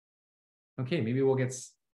Okay, maybe we'll get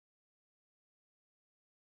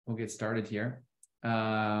started here.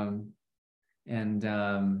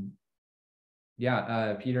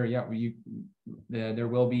 Yeah, Peter, yeah, there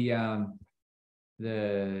will be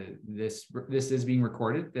this is being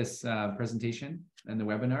recorded, this presentation and the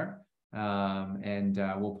webinar, and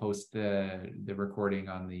we'll post the recording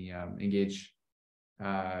on the Engage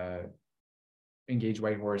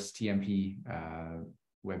Whitehorse TMP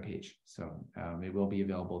webpage, so it will be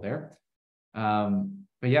available there.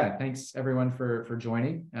 But yeah, thanks everyone for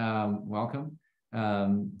joining. Welcome.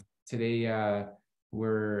 Today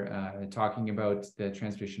we're talking about the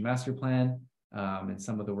Transportation Master Plan and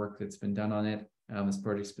some of the work that's been done on it. This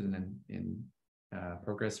project's been in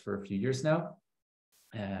progress for a few years now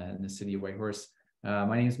in the city of Whitehorse.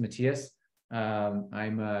 My name is Matthias.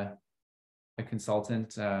 I'm a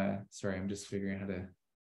consultant. Sorry, I'm just figuring out how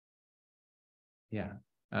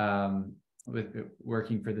to, with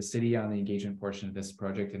working for the city on the engagement portion of this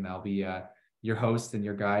project, and I'll be your host and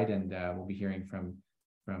your guide, and we'll be hearing from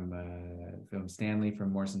Stanley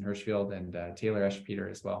from Morrison Hirschfield and Taylor Eschpeter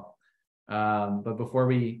as well. But before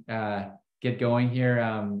we get going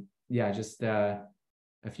here, yeah, just a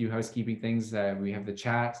few housekeeping things. We have the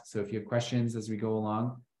chat, so if you have questions as we go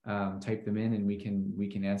along, type them in and we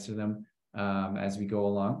can answer them as we go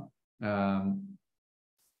along.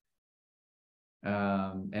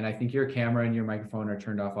 And I think your camera and your microphone are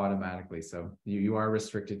turned off automatically, so you are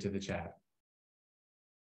restricted to the chat.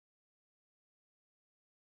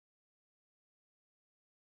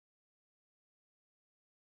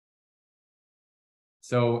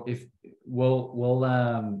 So if we'll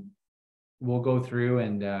go through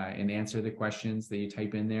and answer the questions that you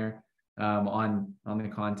type in there on the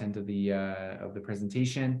content of the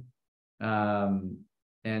presentation,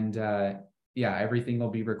 yeah, everything will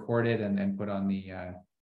be recorded and put on the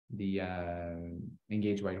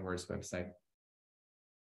Engage Whitehorse website.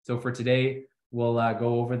 So for today, we'll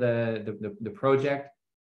go over the project.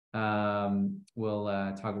 We'll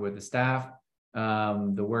talk about the staff,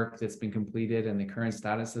 the work that's been completed and the current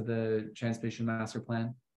status of the Transportation Master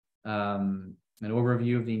Plan, an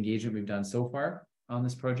overview of the engagement we've done so far on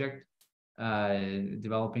this project,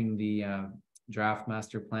 developing the draft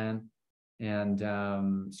master plan, and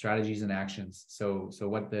strategies and actions. So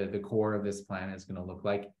what the core of this plan is going to look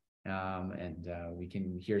like, and we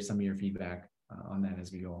can hear some of your feedback on that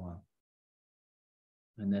as we go along.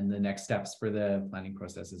 And then the next steps for the planning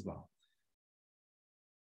process as well.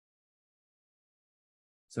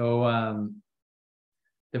 So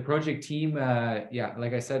the project team, yeah,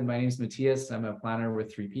 like I said, my name is Matthias. I'm a planner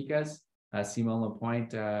with 3 Picas. Simon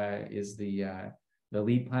Lapointe is the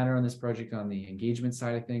lead planner on this project on the engagement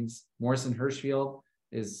side of things. Morrison Hirschfield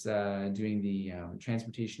is doing the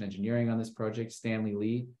transportation engineering on this project. Stanley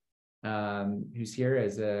Lee, who's here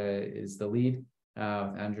is the lead.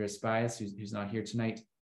 Andres Baez, who's not here tonight.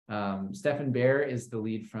 Stefan Baer is the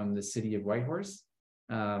lead from the city of Whitehorse.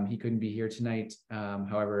 He couldn't be here tonight.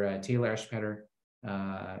 However, Taylor Eschpeter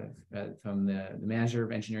from the manager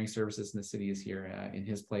of engineering services in the city is here in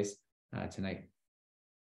his place tonight.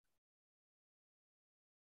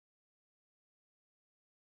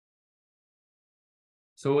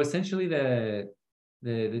 So essentially, the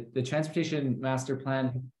Transportation Master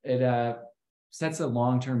Plan, it sets a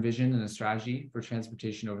long-term vision and a strategy for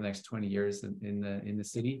transportation over the next 20 years in the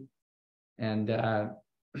city, and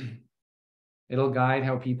it'll guide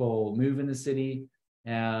how people move in the city,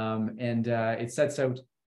 and it sets out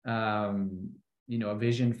a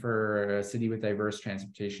vision for a city with diverse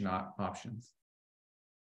transportation options.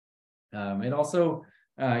 It also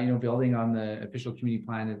building on the official community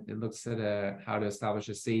plan, it looks at how to establish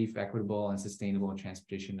a safe, equitable, and sustainable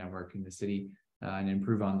transportation network in the city and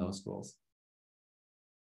improve on those goals.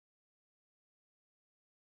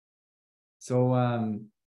 So,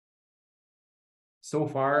 so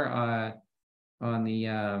far on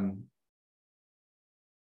the,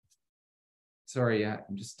 sorry,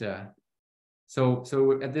 I'm just,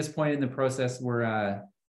 so at this point in the process, we're at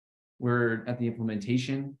the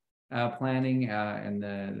implementation planning and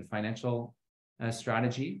the financial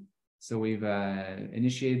strategy. So we've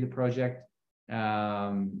initiated the project,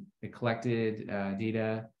 collected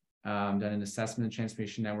data, done an assessment of the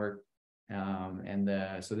transportation network,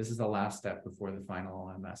 so this is the last step before the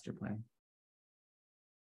final master plan.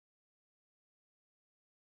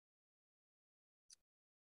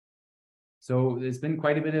 So there's been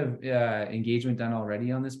quite a bit of engagement done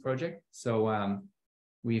already on this project. So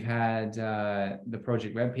we've had the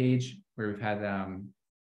project webpage where we've had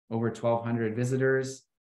over 1,200 visitors,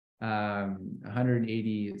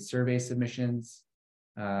 180 survey submissions,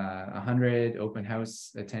 100 open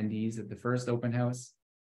house attendees at the first open house,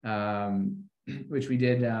 which we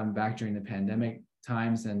did back during the pandemic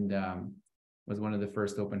times, and was one of the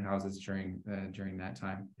first open houses during that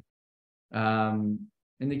time. And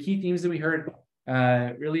the key themes that we heard,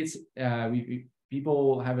 really, it's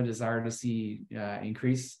people have a desire to see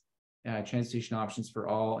increase transportation options for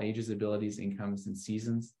all ages, abilities, incomes, and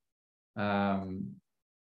seasons.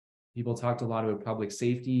 People talked a lot about public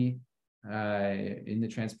safety in the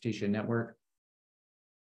transportation network.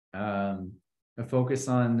 A focus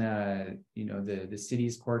on the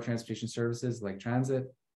city's core transportation services like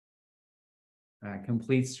transit,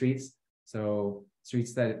 complete streets, so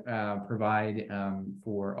streets that provide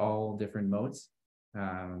for all different modes,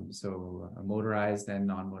 so motorized and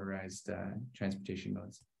non-motorized transportation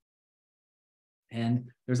modes. And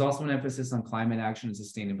there's also an emphasis on climate action and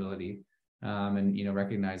sustainability, and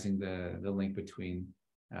recognizing the link between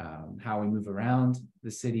how we move around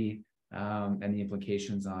the city and the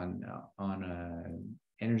implications on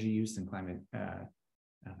energy use and climate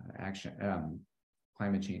action,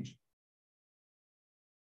 climate change.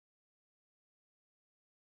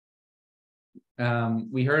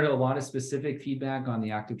 We heard a lot of specific feedback on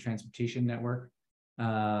the active transportation network,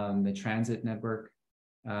 the transit network,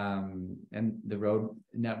 and the road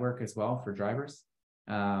network as well for drivers.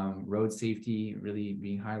 Road safety really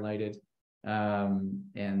being highlighted,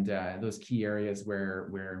 and those key areas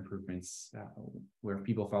where improvements, where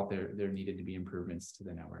people felt there needed to be improvements to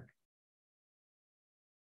the network.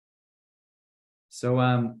 So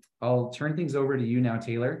I'll turn things over to you now,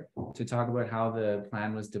 Taylor, to talk about how the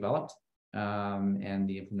plan was developed and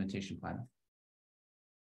the implementation plan.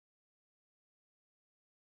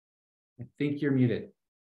 I think you're muted.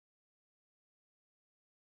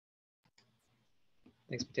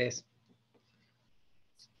 Thanks, Matthias.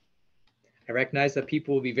 I recognize that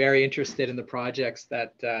people will be very interested in the projects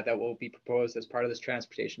that will be proposed as part of this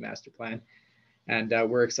transportation master plan, and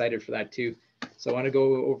we're excited for that too. So I want to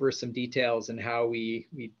go over some details and how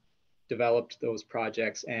we developed those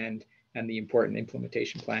projects and the important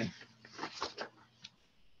implementation plan.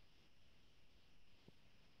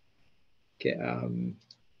 Okay,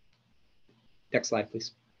 next slide,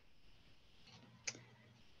 please.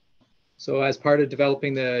 So as part of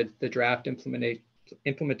developing the draft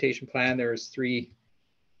implementation plan, there's three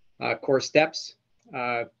core steps.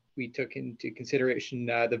 We took into consideration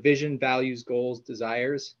the vision, values, goals,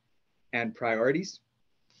 desires, and priorities.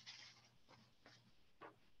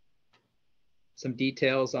 Some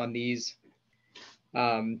details on these.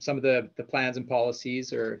 Some of the plans and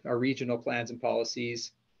policies, or our regional plans and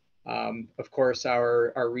policies. Of course,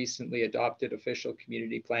 our recently adopted official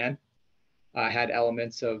community plan had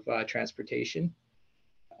elements of transportation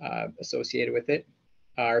associated with it.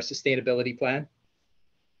 Our sustainability plan,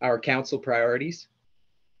 our council priorities,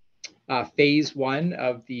 phase 1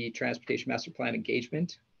 of the transportation master plan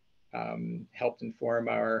engagement helped inform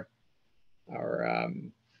our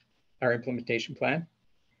implementation plan,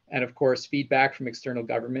 and of course feedback from external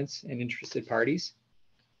governments and interested parties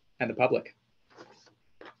and the public.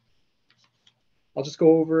 I'll just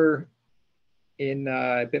go over in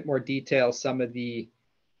a bit more detail some of the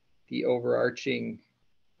overarching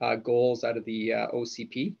goals out of the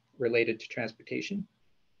OCP related to transportation.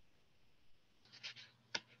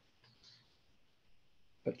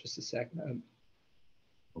 But just a second.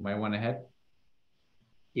 Put my one ahead.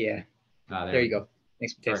 Yeah. There you go.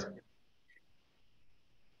 Thanks, Matthias.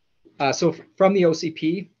 So from the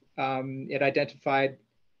OCP, it identified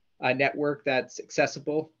a network that's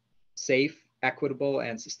accessible, safe, equitable,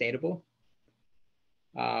 and sustainable.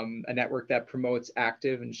 A network that promotes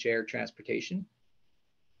active and shared transportation.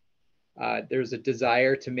 There's a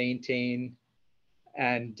desire to maintain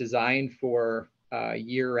and design for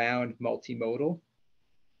year-round multimodal,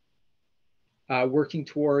 working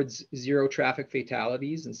towards zero traffic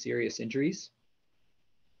fatalities and serious injuries,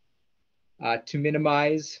 to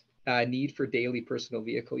minimize need for daily personal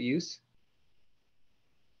vehicle use,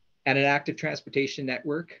 and an active transportation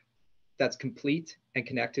network that's complete and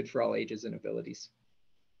connected for all ages and abilities.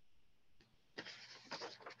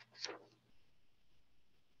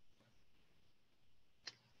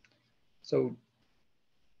 So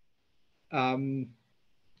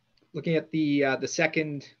looking at the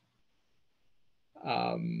second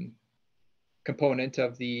component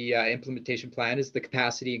of the implementation plan is the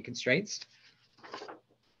capacity and constraints.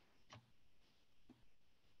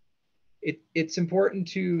 It's important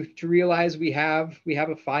to realize we have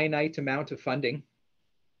a finite amount of funding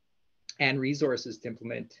and resources to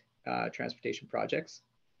implement transportation projects.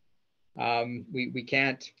 We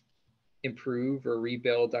can't improve or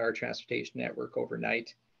rebuild our transportation network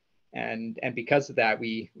overnight, and because of that,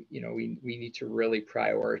 we need to really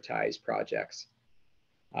prioritize projects.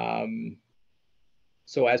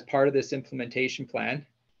 So as part of this implementation plan,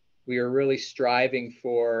 we are really striving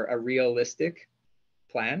for a realistic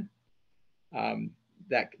plan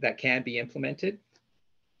that can be implemented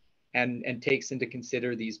and takes into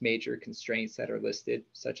consider these major constraints that are listed,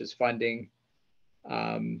 such as funding,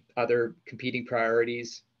 other competing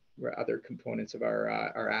priorities, or other components of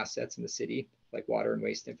our assets in the city, like water and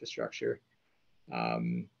waste infrastructure.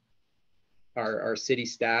 Our city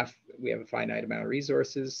staff, we have a finite amount of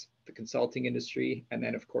resources, the consulting industry, and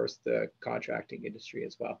then of course the contracting industry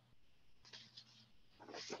as well.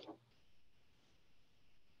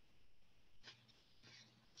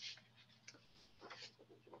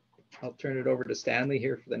 I'll turn it over to Stanley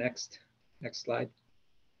here for the next slide.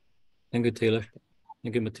 Thank you, Taylor.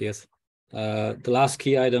 Thank you, Matthias. The last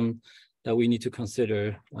key item that we need to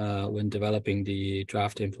consider when developing the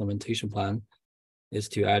draft implementation plan is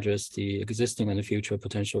to address the existing and the future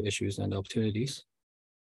potential issues and opportunities.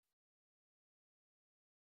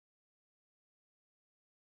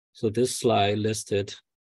 So this slide listed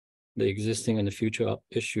the existing and the future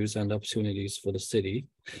issues and opportunities for the city.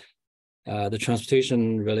 The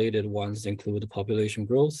transportation-related ones include population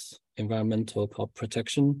growth, environmental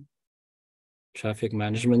protection, traffic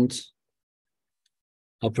management,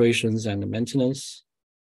 operations and maintenance,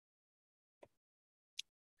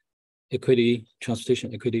 equity,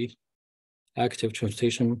 transportation equity, active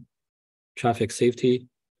transportation, traffic safety,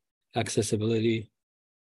 accessibility,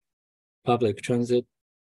 public transit,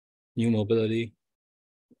 new mobility,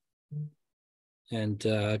 and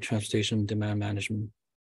transportation demand management.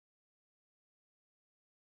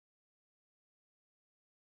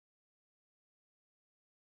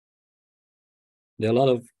 There are a lot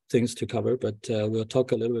of things to cover, but we'll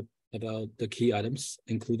talk a little bit about the key items,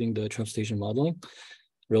 including the transportation modeling,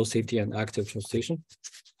 road safety, and active transportation.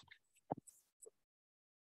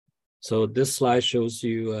 So this slide shows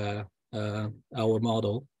you our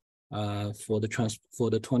model for the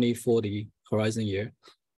 2040 horizon year.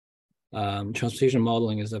 Transportation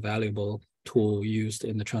modeling is a valuable tool used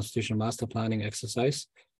in the transportation master planning exercise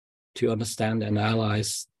to understand and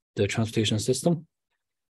analyze the transportation system.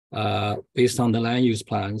 Based on the land use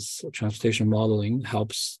plans, transportation modeling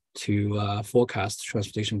helps to forecast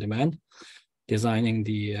transportation demand, designing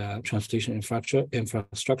the transportation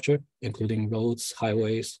infrastructure, including roads,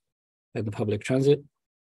 highways, and the public transit,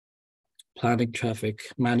 planning traffic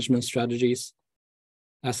management strategies,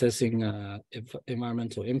 assessing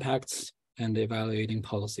environmental impacts, and evaluating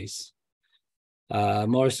policies.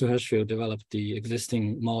 Morrison Hershfield developed the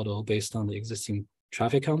existing model based on the existing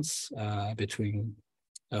traffic counts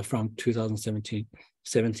from 2017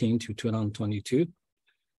 to 2022,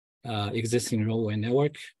 existing roadway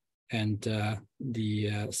network, and the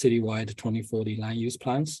citywide 2040 land use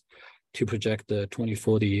plans to project the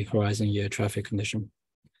 2040 horizon year traffic condition.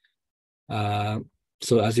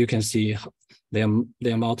 So as you can see, there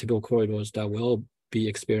are multiple corridors that will be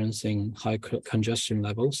experiencing high congestion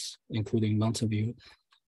levels, including Mountain View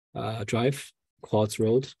Drive, Quartz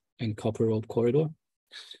Road, and Copper Road Corridor,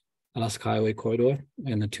 Alaska Highway Corridor,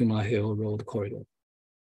 and the 2 Mile Hill Road Corridor.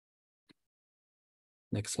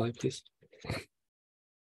 Next slide, please.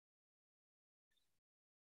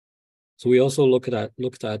 So we also looked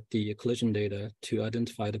at the collision data to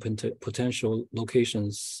identify the potential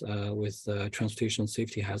locations with transportation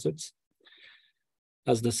safety hazards.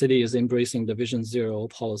 As the city is embracing the Vision Zero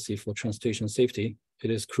policy for transportation safety, it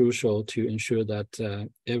is crucial to ensure that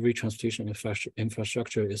every transportation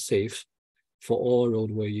infrastructure is safe for all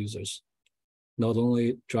roadway users, not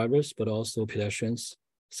only drivers, but also pedestrians,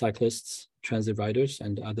 cyclists, transit riders,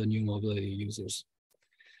 and other new mobility users.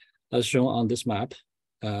 As shown on this map,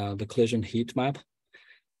 the collision heat map,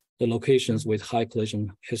 the locations with high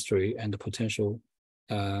collision history and the potential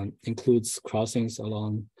includes crossings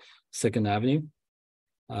along 2nd Avenue,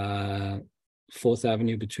 4th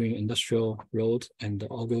Avenue between Industrial Road and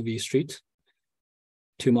Ogilvie Street,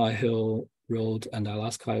 2 Mile Hill Road and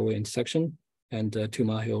Alaska Highway intersection, and 2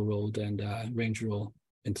 Mile Hill Road and Range Road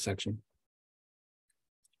intersection.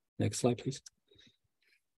 Next slide, please.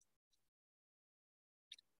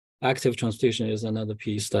 Active transportation is another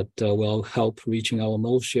piece that will help reaching our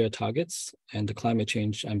mode share targets and the climate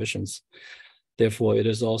change ambitions. Therefore, it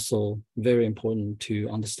is also very important to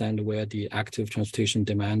understand where the active transportation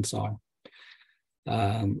demands are.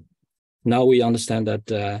 Now we understand that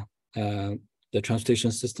the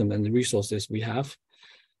transportation system and the resources we have,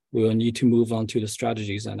 we will need to move on to the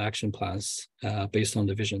strategies and action plans based on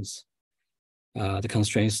the visions, the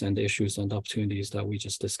constraints and the issues and opportunities that we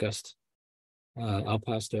just discussed. I'll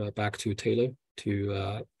pass back to Taylor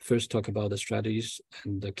to first talk about the strategies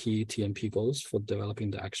and the key TMP goals for developing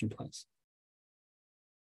the action plans.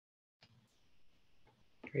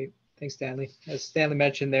 Great. Thanks, Stanley. As Stanley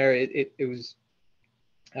mentioned there, it was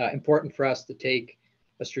important for us to take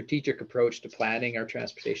a strategic approach to planning our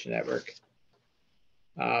transportation network.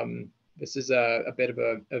 This is a bit of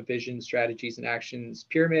a vision, strategies, and actions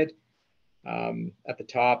pyramid. At the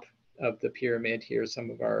top of the pyramid here, some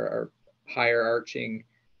of our higher arching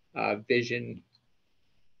visions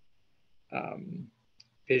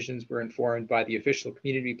were informed by the official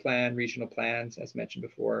community plan, regional plans, as mentioned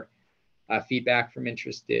before, feedback from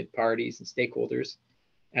interested parties and stakeholders,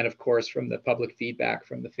 and of course from the public feedback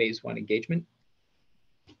from the phase 1 engagement.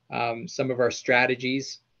 Some of our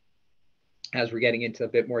strategies, as we're getting into a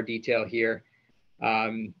bit more detail here,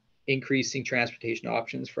 increasing transportation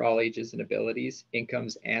options for all ages and abilities,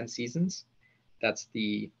 incomes, and seasons. That's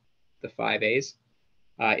the 5 A's.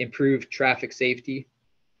 Improve traffic safety,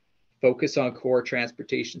 focus on core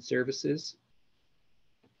transportation services,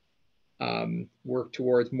 work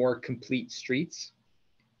towards more complete streets,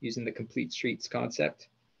 using the complete streets concept,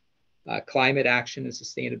 climate action and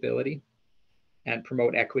sustainability, and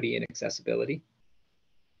promote equity and accessibility.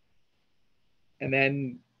 And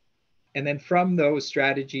then from those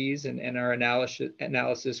strategies and our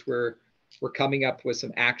analysis, we're coming up with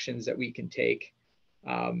some actions that we can take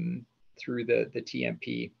through the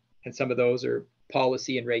TMP. And some of those are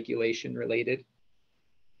policy and regulation related,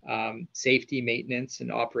 safety, maintenance,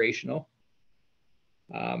 and operational,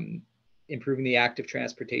 improving the active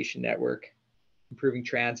transportation network, improving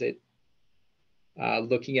transit,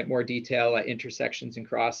 looking at more detail at intersections and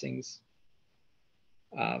crossings,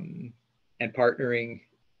 and partnering,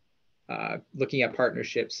 looking at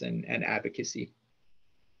partnerships and advocacy.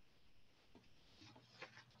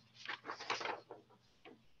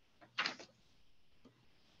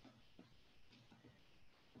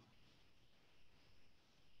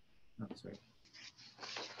 Oh, sorry.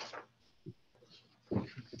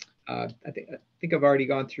 I think I've already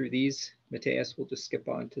gone through these, Matthias. We'll just skip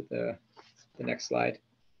on to the next slide.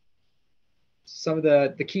 Some of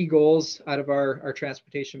the key goals out of our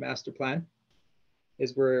transportation master plan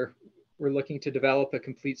is we're looking to develop a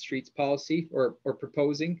complete streets policy, or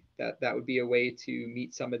proposing that would be a way to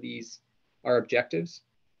meet some of our objectives,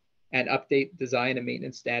 and update design and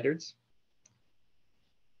maintenance standards.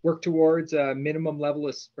 Work towards a minimum level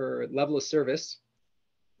of service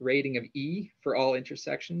rating of E for all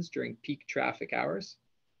intersections during peak traffic hours.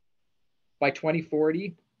 By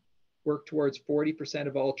 2040, work towards 40%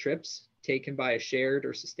 of all trips taken by a shared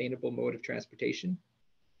or sustainable mode of transportation.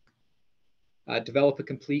 Develop a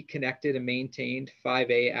complete, connected, and maintained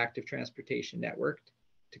 5A active transportation network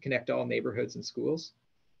to connect all neighborhoods and schools.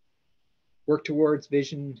 Work towards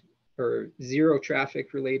vision or zero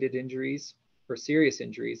traffic related injuries or serious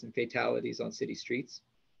injuries and fatalities on city streets.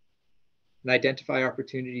 And identify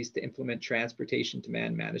opportunities to implement transportation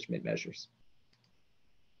demand management measures.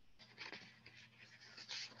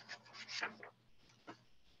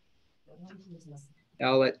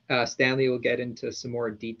 I'll let Stanley will get into some more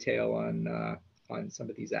detail on some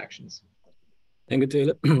of these actions. Thank you,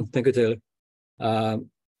 Taylor. Thank you, Taylor.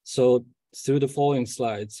 So through the following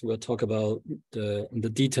slides, we'll talk about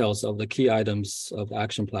the details of the key items of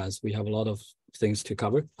action plans. We have a lot of things to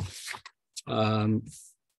cover.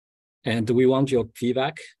 And we want your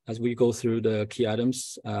feedback as we go through the key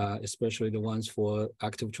items, especially the ones for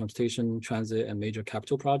active transportation, transit, and major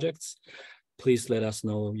capital projects. Please let us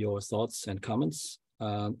know your thoughts and comments.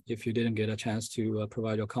 If you didn't get a chance to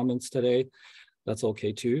provide your comments today, that's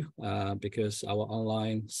okay too, because our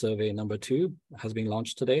online survey number 2 has been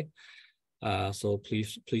launched today. So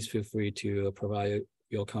please feel free to provide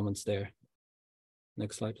your comments there.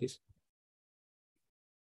 Next slide, please.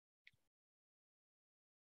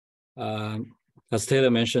 As Taylor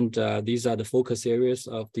mentioned, these are the focus areas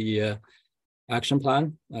of the action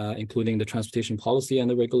plan, including the transportation policy and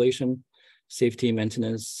the regulation, safety,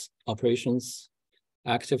 maintenance, operations,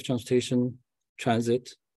 active transportation,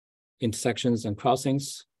 transit, intersections and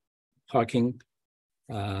crossings, parking,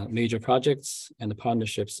 major projects, and the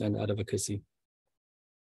partnerships and advocacy.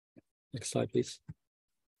 Next slide, please.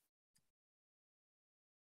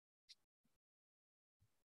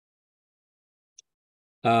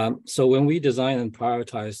 So when we design and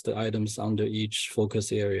prioritize the items under each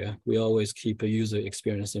focus area, we always keep a user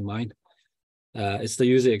experience in mind. It's the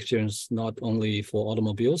user experience not only for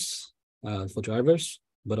automobiles, for drivers,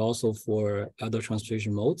 but also for other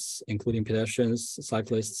transportation modes, including pedestrians,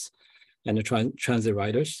 cyclists, and the transit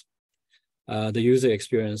riders. The user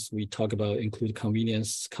experience we talk about include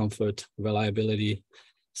convenience, comfort, reliability,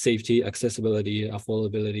 safety, accessibility,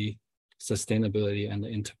 affordability, sustainability, and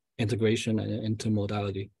integration and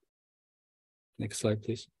intermodality. Next slide,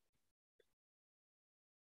 please.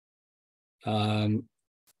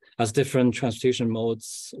 As different transportation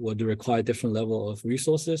modes would require different level of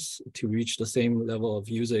resources to reach the same level of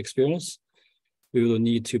user experience, we will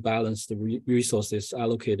need to balance the resources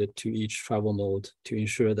allocated to each travel mode to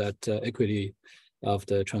ensure that equity of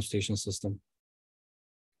the transportation system.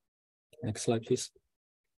 Next slide, please.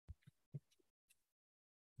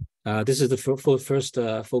 This is the first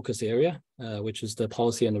focus area, which is the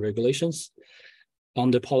policy and the regulations. On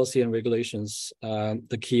the policy and regulations,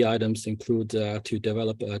 the key items include to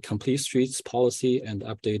develop a complete streets policy and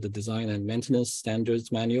update the design and maintenance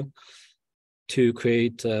standards manual, to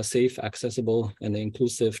create a safe, accessible, and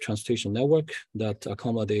inclusive transportation network that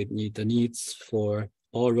accommodate the needs for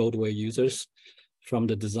all roadway users from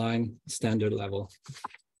the design standard level.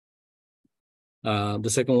 The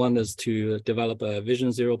second one is to develop a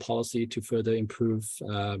Vision Zero policy to further improve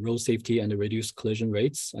road safety and reduce collision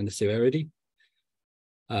rates and severity.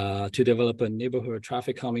 To develop a neighborhood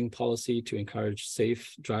traffic calming policy to encourage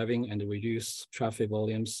safe driving and reduce traffic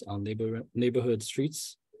volumes on neighborhood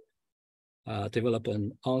streets. Develop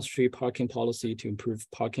an on-street parking policy to improve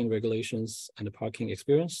parking regulations and the parking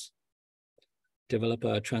experience. Develop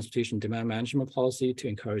a transportation demand management policy to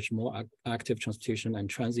encourage more active transportation and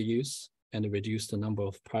transit use and reduce the number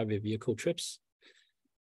of private vehicle trips.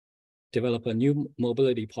 Develop a new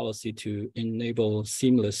mobility policy to enable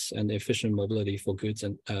seamless and efficient mobility for goods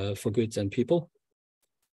and people.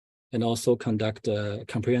 And also conduct a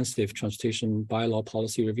comprehensive transportation bylaw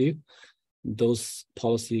policy review. Those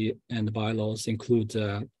policy and bylaws include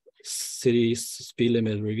city speed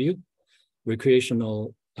limit review,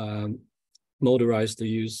 recreational motorized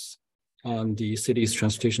use on the city's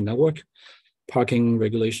transportation network, parking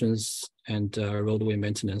regulations, and roadway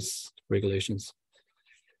maintenance regulations.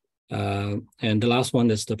 And the last one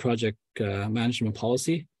is the project management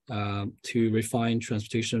policy to refine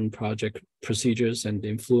transportation project procedures and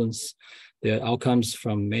influence the outcomes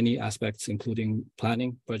from many aspects, including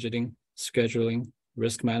planning, budgeting, scheduling,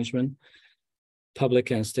 risk management,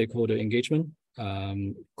 public and stakeholder engagement,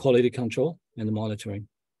 quality control, and monitoring.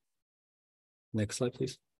 Next slide,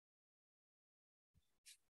 please.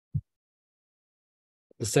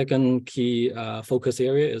 The second key focus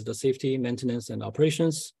area is the safety, maintenance, and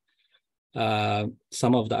operations.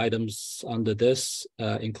 Some of the items under this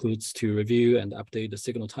includes to review and update the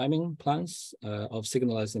signal timing plans of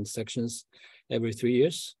signalized intersections every 3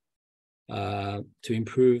 years, to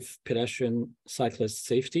improve pedestrian cyclist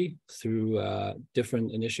safety through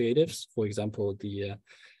different initiatives. For example, the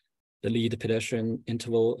lead pedestrian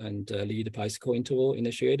interval and lead bicycle interval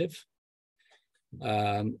initiative.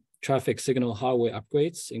 Traffic signal hardware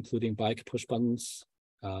upgrades, including bike push buttons,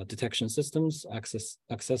 detection systems,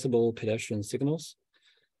 accessible pedestrian signals,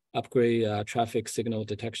 upgrade traffic signal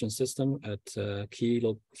detection system at key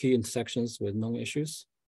intersections with known issues,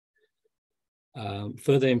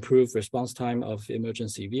 further improve response time of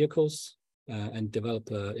emergency vehicles, and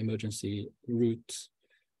develop emergency route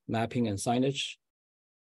mapping and signage,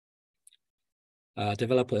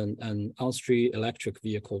 develop an on-street electric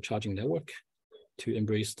vehicle charging network to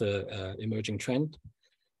embrace the emerging trend,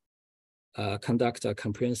 conduct a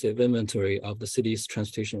comprehensive inventory of the city's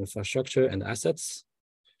transportation infrastructure and assets,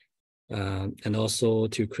 and also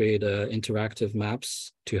to create interactive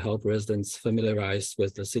maps to help residents familiarize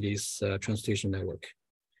with the city's transportation network.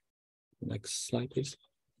 Next slide, please.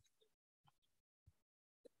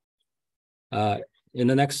 In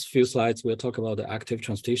the next few slides, we'll talk about the active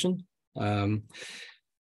transportation.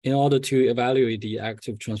 In order to evaluate the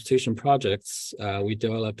active transportation projects, we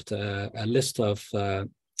developed a list of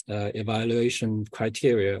evaluation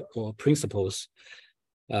criteria or principles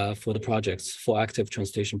for the projects, for active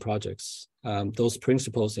transportation projects. Those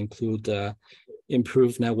principles include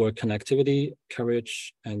improved network connectivity,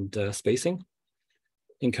 coverage, and spacing,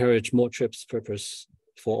 encourage more trips purpose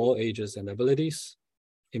for all ages and abilities,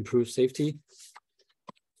 improve safety,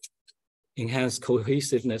 enhance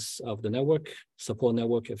cohesiveness of the network, support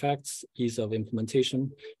network effects, ease of implementation,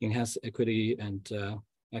 enhance equity and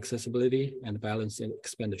accessibility, and balance in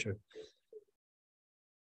expenditure.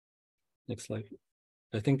 Next slide.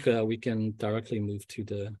 I think we can directly move to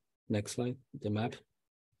the next slide, the map.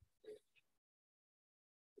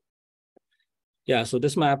 Yeah, so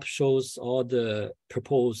this map shows all the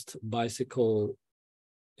proposed bicycle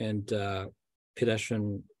and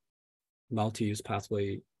pedestrian multi-use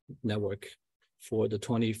pathway network for the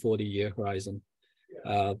 2040 year horizon.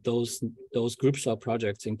 Those groups of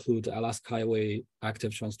projects include Alaska Highway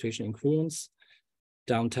active transportation improvements,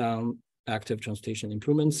 downtown active transportation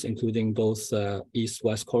improvements, including both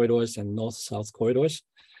east-west corridors and north-south corridors,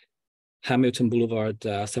 Hamilton Boulevard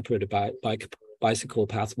separated by bicycle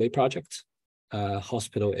pathway project,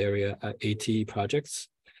 hospital area AT projects,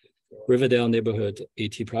 Riverdale neighborhood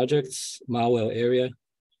 80 projects, Marwell area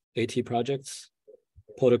 80 projects,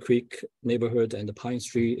 Porter Creek neighborhood and the Pine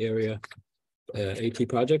Street area 80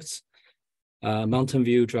 projects, Mountain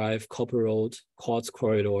View Drive, Copper Road, Quartz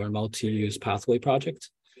Corridor, multi-use pathway project,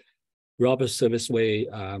 Roberts Service Way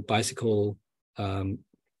bicycle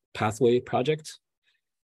pathway project,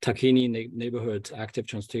 Takini neighborhood active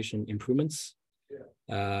transportation improvements,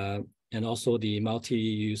 and also the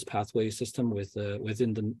multi-use pathway system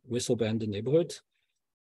within the Whistle Bend neighborhood.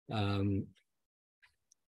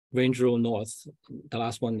 Range Road North, the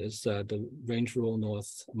last one is the Range Road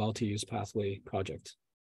North multi-use pathway project.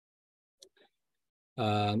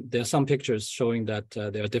 There are some pictures showing that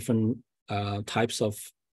there are different types of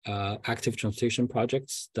active transportation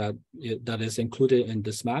projects that is included in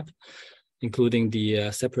this map, including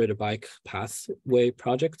the separated bike pathway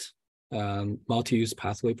project, multi-use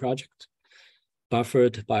pathway project,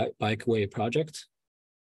 buffered bikeway project,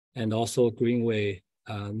 and also greenway,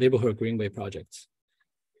 neighborhood greenway projects.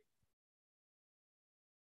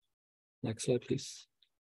 Next slide, please.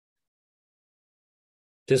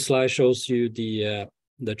 This slide shows you the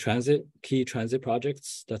key transit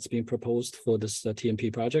projects that's being proposed for this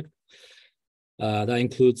TMP project. That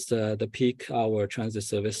includes the peak hour transit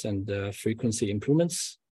service and the frequency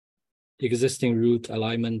improvements, existing route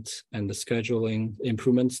alignment and the scheduling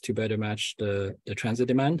improvements to better match the transit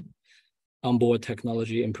demand, onboard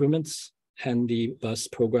technology improvements, handy bus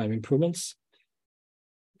program improvements,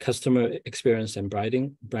 customer experience and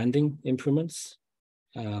branding improvements,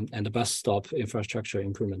 and the bus stop infrastructure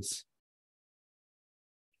improvements.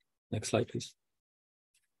 Next slide, please.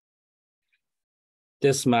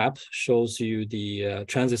 This map shows you the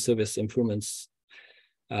transit service improvements.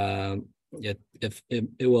 It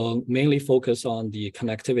will mainly focus on the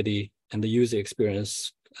connectivity and the user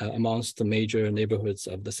experience amongst the major neighborhoods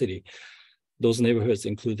of the city. Those neighborhoods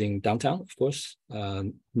including downtown, of course,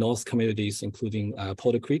 north communities including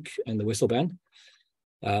Porter Creek and the Whistle Bend,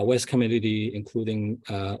 west community including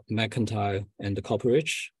McIntyre and the Copper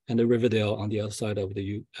Ridge, and the Riverdale on the other side of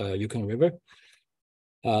the Yukon River.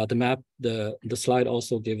 The slide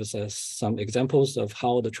also gives us some examples of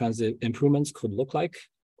how the transit improvements could look like,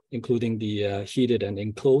 including the heated and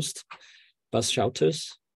enclosed bus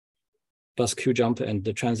shelters, bus queue jump and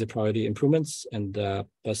the transit priority improvements, and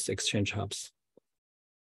bus exchange hubs.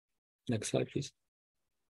 Next slide, please.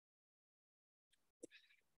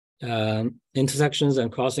 Intersections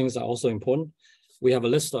and crossings are also important. We have a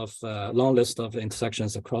list of long list of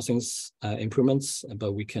intersections and crossings improvements,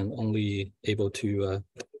 but we can only able to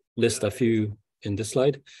list a few in this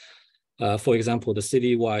slide. For example, the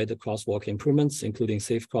citywide crosswalk improvements, including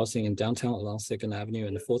safe crossing in downtown along 2nd Avenue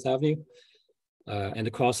and the 4th Avenue, and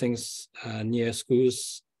the crossings near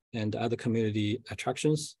schools and other community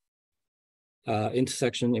attractions,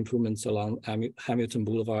 intersection improvements along Hamilton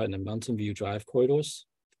Boulevard and the Mountain View Drive corridors,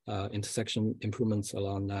 intersection improvements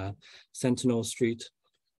along Sentinel Street,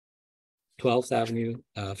 12th Avenue,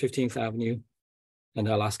 15th Avenue, and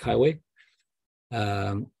Alaska Highway,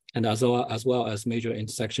 and as well as major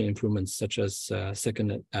intersection improvements such as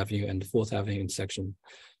 2nd Avenue and 4th Avenue intersection.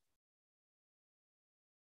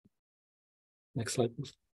 Next slide,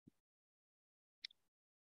 please.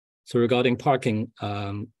 So regarding parking,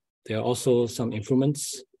 there are also some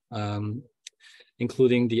improvements,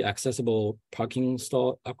 including the accessible parking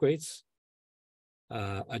stall upgrades,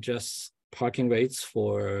 adjust parking rates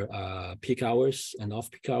for peak hours and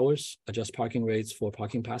off-peak hours, adjust parking rates for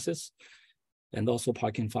parking passes, and also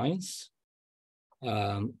parking fines,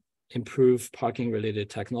 improve parking-related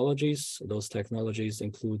technologies. Those technologies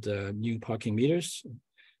include new parking meters,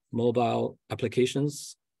 mobile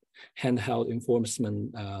applications, handheld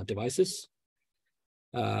enforcement devices,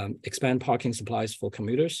 expand parking supplies for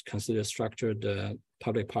commuters, consider structured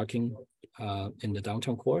public parking in the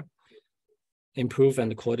downtown core, improve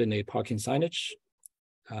and coordinate parking signage,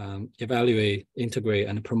 evaluate, integrate,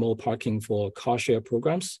 and promote parking for car share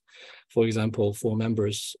programs, for example, for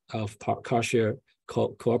members of car share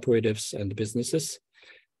cooperatives and businesses,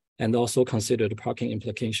 and also consider the parking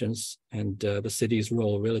implications and the city's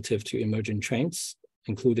role relative to emerging trends,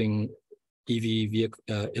 including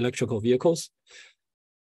electrical vehicles,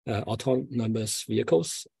 autonomous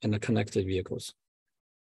vehicles, and the connected vehicles.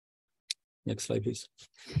 Next slide, please.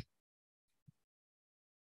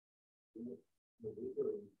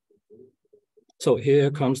 So here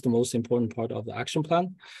comes the most important part of the action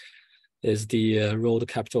plan, is the road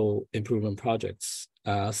capital improvement projects.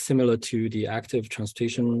 Similar to the active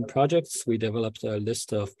transportation projects, we developed a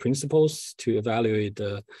list of principles to evaluate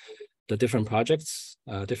the different projects,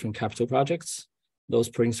 different capital projects. Those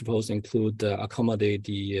principles include accommodate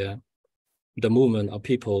the the movement of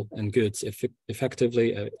people and goods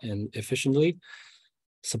effectively and efficiently,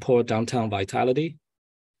 support downtown vitality,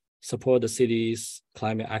 support the city's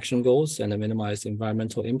climate action goals and minimize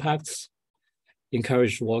environmental impacts,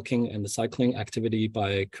 encourage walking and cycling activity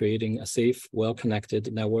by creating a safe,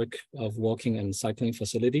 well-connected network of walking and cycling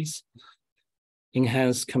facilities,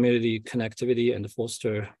 enhance community connectivity and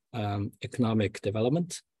foster economic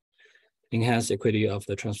development, enhance equity of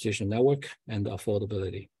the transportation network and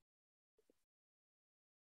affordability.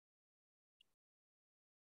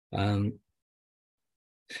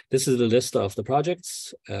 This is the list of the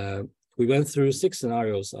projects. We went through 6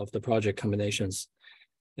 scenarios of the project combinations,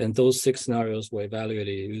 and those 6 scenarios were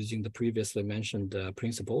evaluated using the previously mentioned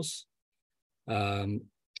principles.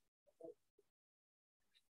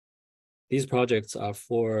 These projects are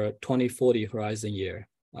for 2040 horizon year,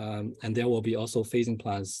 and there will be also phasing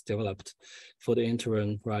plans developed for the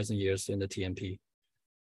interim horizon years in the TMP.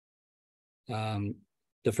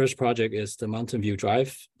 The first project is the Mountain View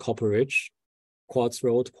Drive, Copper Ridge, Quartz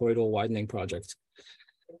Road Corridor Widening Project.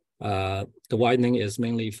 The widening is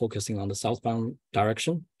mainly focusing on the southbound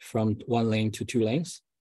direction from 1 lane to 2 lanes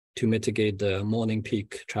to mitigate the morning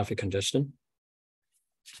peak traffic congestion.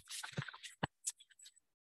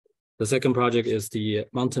 The second project is the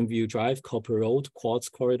Mountain View Drive, Copper Road Quartz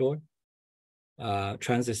Corridor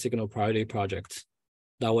Transit Signal Priority Project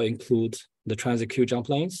that will include the transit queue jump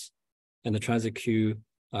lanes and the transit queue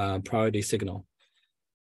priority signal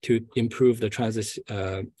to improve the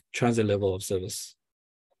transit level of service.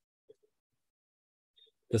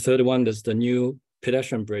 The third one is the new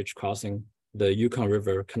pedestrian bridge crossing the Yukon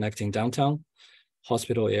River connecting downtown,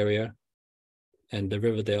 hospital area, and the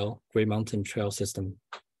Riverdale Grey Mountain Trail system.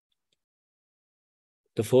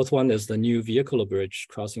 The fourth one is the new vehicular bridge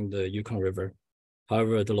crossing the Yukon River.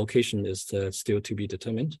 However, the location is still to be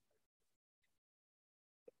determined.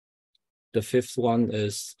 The fifth one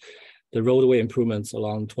is the roadway improvements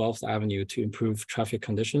along 12th Avenue to improve traffic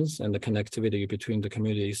conditions and the connectivity between the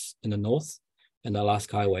communities in the north and the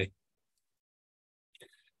Alaska Highway.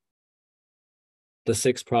 The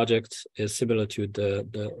sixth project is similar to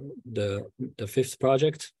the fifth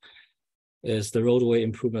project, is the roadway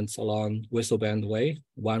improvements along Whistle Bend Way,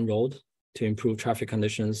 One Road, to improve traffic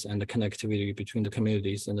conditions and the connectivity between the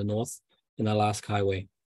communities in the north and the Alaska Highway.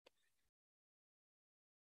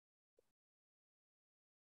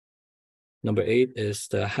 Number 8 is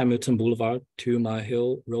the Hamilton Boulevard, 2 Mile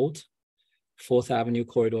Hill Road, 4th Avenue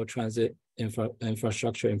Corridor Transit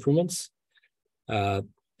infrastructure improvements.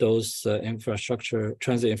 Those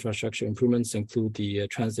transit infrastructure improvements include the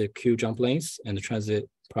transit queue jump lanes and the transit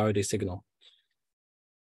priority signal.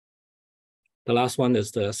 The last one is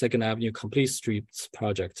the 2nd Avenue Complete Streets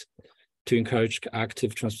project to encourage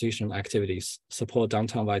active transportation activities, support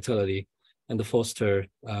downtown vitality, and foster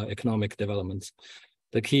economic development.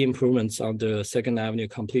 The key improvements on the 2nd Avenue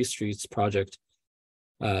Complete Streets project,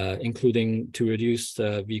 including to reduce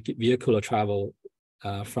the vehicular travel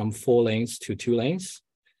from 4 lanes to 2 lanes,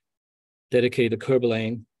 dedicate the curb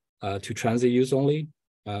lane to transit use only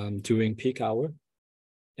during peak hour,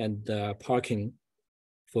 and parking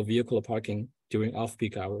for vehicular parking during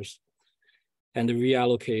off-peak hours, and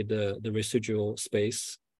reallocate the residual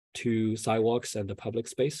space to sidewalks and the public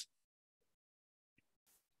space.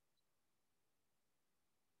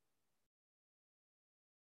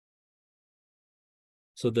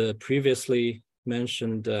 So the previously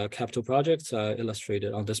mentioned capital projects are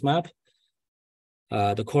illustrated on this map.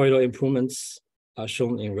 The corridor improvements are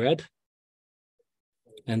shown in red,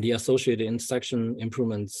 and the associated intersection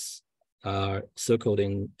improvements are circled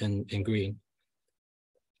in green.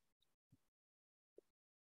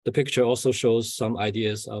 The picture also shows some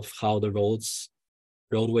ideas of how the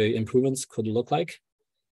roadway improvements could look like.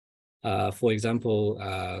 For example,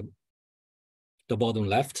 the bottom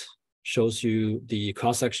left shows you the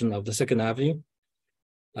cross-section of the 2nd Avenue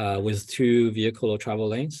with 2 vehicular travel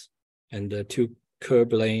lanes and 2 curb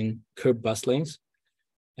bus lanes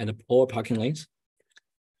and all parking lanes,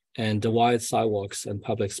 and the wide sidewalks and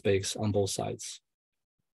public space on both sides.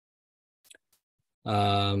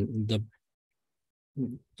 On the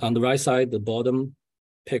right side, the bottom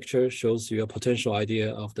picture shows you a potential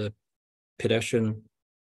idea of the pedestrian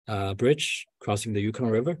bridge crossing the Yukon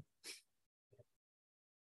River.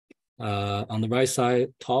 On the right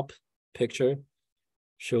side, top picture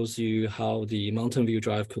shows you how the Mountain View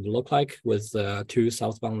Drive could look like with 2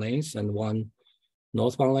 southbound lanes and 1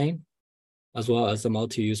 northbound lane, as well as the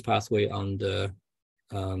multi-use pathway on the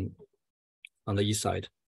east side.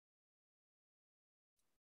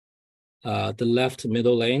 The left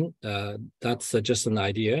middle lane, that's just an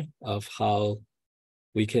idea of how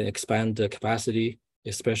we can expand the capacity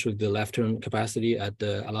especially the left turn capacity at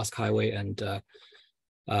the Alaska Highway and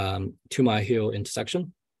 2 Mile Hill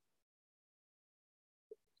intersection.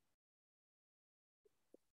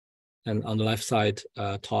 And on the left side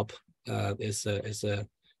top is a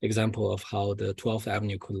example of how the 12th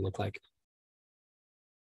Avenue could look like.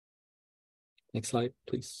 Next slide,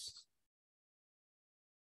 please.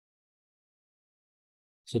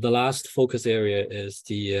 So the last focus area is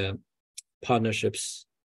the partnerships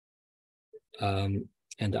and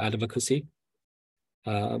advocacy.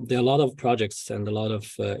 There are a lot of projects and a lot of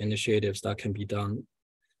initiatives that can be done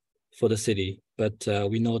for the city, but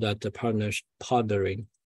we know that the partnering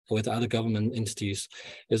with other government entities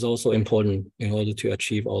is also important in order to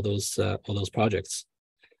achieve all those projects.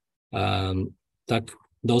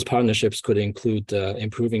 Those partnerships could include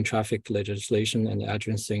improving traffic legislation and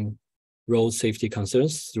addressing road safety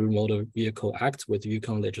concerns through Motor Vehicle Act with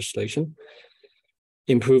Yukon legislation,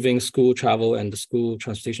 improving school travel and school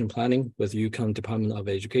transportation planning with Yukon Department of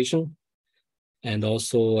Education, and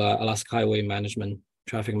also Alaska Highway management,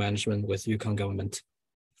 traffic management with Yukon government.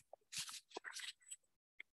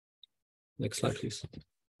 Next slide, please.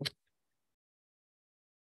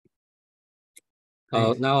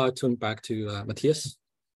 Now I'll turn back to Matthias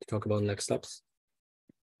to talk about next steps.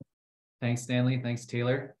 Thanks, Stanley. Thanks,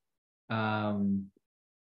 Taylor. A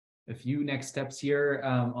few next steps here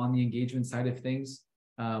on the engagement side of things.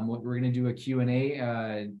 What we're going to do a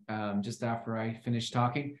Q&A just after I finish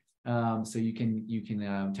talking. So you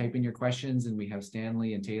can type in your questions, and we have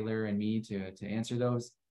Stanley and Taylor and me to answer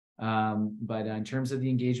those. But in terms of the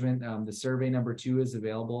engagement, the survey number 2 is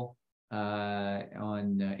available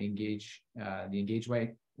on the Engage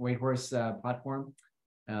Whitehorse platform.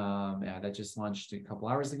 That just launched a couple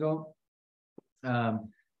hours ago.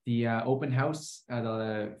 The open house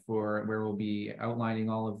for where we'll be outlining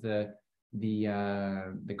all of the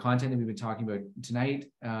content that we've been talking about tonight,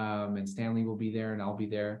 and Stanley will be there and I'll be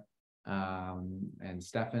there, and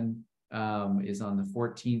Stefan is on the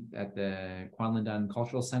 14th at the Kwanlundun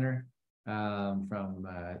Cultural Center from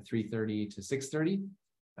 3:30 to 6:30.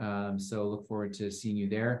 So look forward to seeing you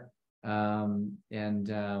there.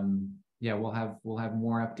 Yeah, we'll have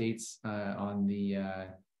more updates on the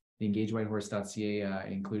EngageWhitehorse.ca,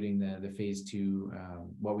 including the phase 2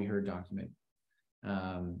 what we heard document.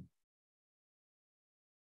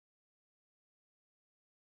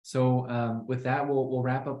 So with that, we'll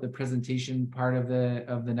wrap up the presentation part of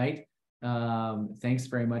the night. Thanks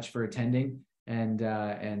very much for attending, and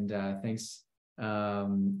thanks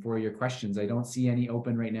for your questions. I don't see any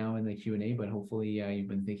open right now in the Q&A, but hopefully you've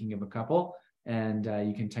been thinking of a couple, and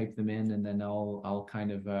you can type them in, and then I'll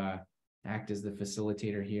kind of act as the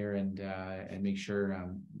facilitator here and make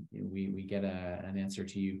sure we get an answer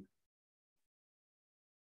to you.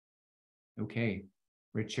 Okay,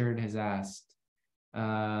 Richard has asked,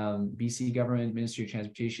 BC Government Ministry of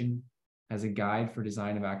Transportation has a guide for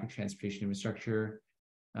design of active transportation infrastructure.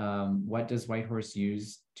 What does Whitehorse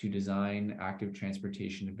use to design active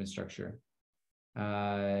transportation infrastructure?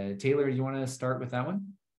 Taylor, do you want to start with that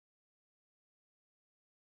one?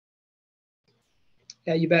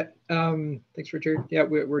 Yeah, you bet. Thanks, Richard. Yeah,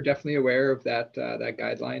 we're definitely aware of that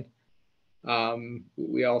guideline.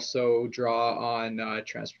 We also draw on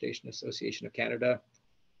Transportation Association of Canada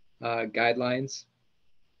guidelines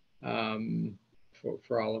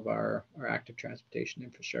for all of our active transportation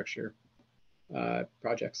infrastructure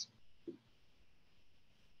projects.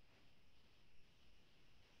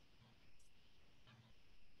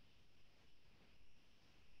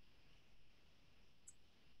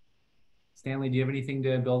 Stanley, do you have anything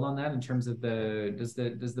to build on that in terms of does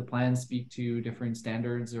the plan speak to different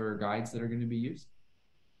standards or guides that are going to be used?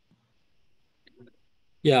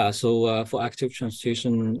 Yeah, so for active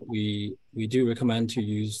transportation, we do recommend to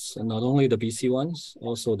use not only the BC ones,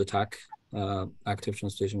 also the TAC active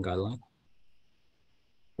transportation guideline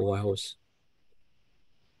for Whitehorse.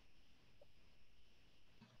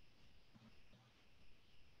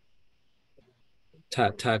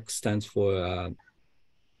 TAC stands for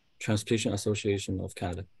Transportation Association of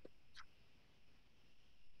Canada.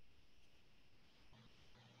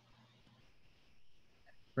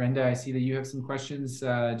 Brenda, I see that you have some questions.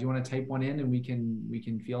 Do you want to type one in and we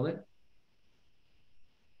can field it?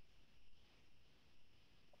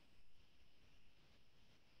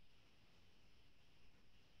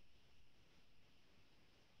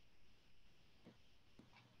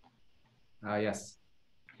 Yes.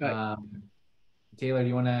 Taylor, do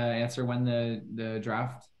you want to answer when the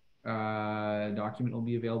draft document will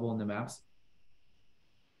be available in the maps?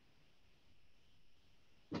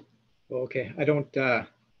 Okay, I don't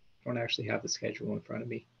actually have the schedule in front of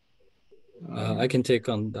me. I can take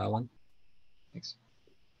on that one. Thanks.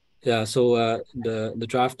 Yeah, so the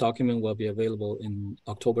draft document will be available in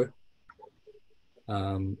October.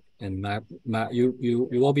 And you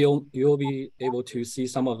will be able to see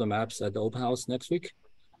some of the maps at the open house next week.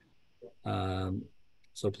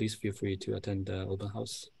 So please feel free to attend the open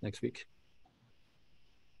house next week.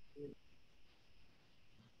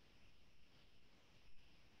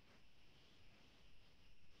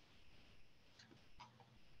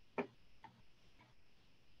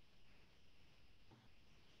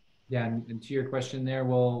 Yeah, and to your question there,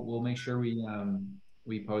 we'll make sure we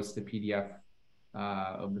post the PDF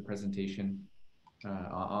of the presentation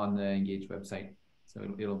on the Engage website, so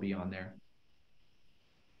it'll be on there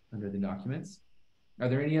under the documents. Are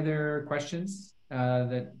there any other questions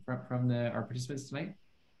that from our participants tonight?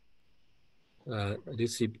 I do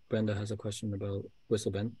see Brenda has a question about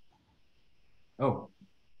Whistle Bend. Oh,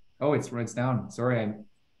 it's down. Sorry,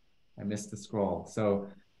 I missed the scroll. So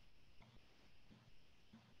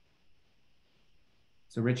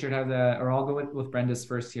Richard has or I'll go with Brenda's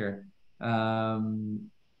first here. Why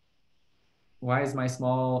is my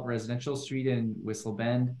small residential street in Whistle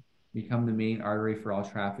Bend become the main artery for all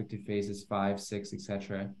traffic to phases 5, 6,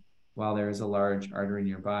 etc., while there is a large artery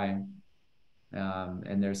nearby?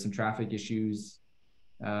 And there's some traffic issues,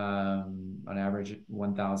 on average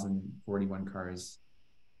 1,041 cars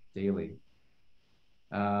daily.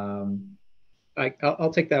 I'll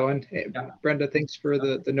take that one. Yeah. Brenda, thanks for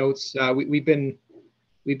the notes. We've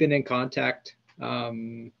been in contact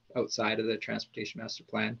outside of the transportation master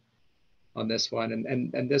plan on this one,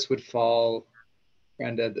 and this would fall,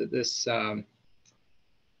 Brenda, the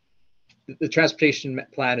transportation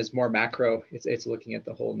plan is more macro. It's looking at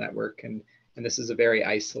the whole network, and this is a very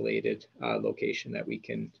isolated location that we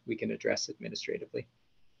can address administratively.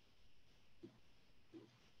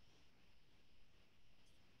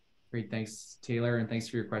 Great, thanks Taylor, and thanks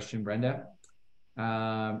for your question, Brenda.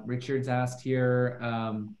 Richard's asked here,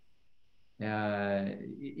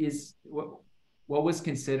 what was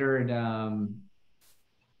considered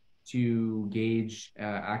to gauge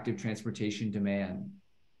active transportation demand?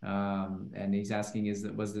 And he's asking,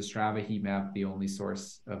 was the Strava heat map the only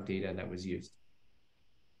source of data that was used?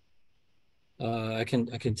 I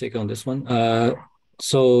can take on this one.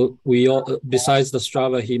 So we all, besides the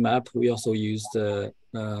Strava heat map, we also use the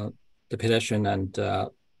pedestrian and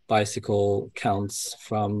bicycle counts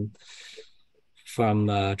from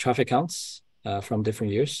traffic counts from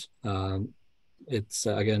different years. It's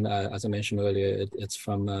again, as I mentioned earlier, it's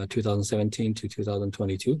from 2017 to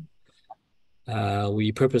 2022.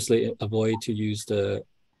 We purposely avoid to use the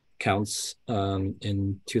counts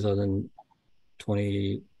in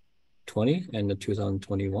 2020 and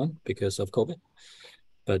 2021 because of COVID.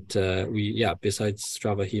 But besides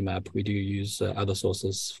Strava heat map, we do use other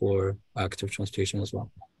sources for active transportation as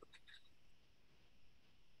well.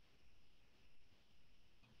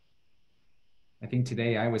 I think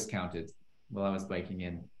today I was counted while I was biking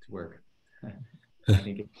in to work. I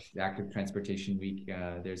think it's active transportation week.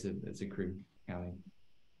 There's a crew counting.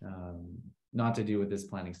 Not to do with this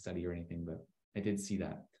planning study or anything, but I did see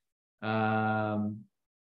that.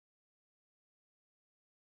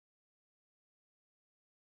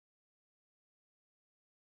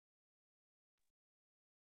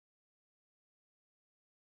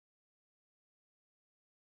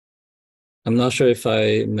 I'm not sure if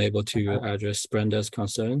I'm able to address Brenda's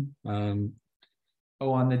concern. On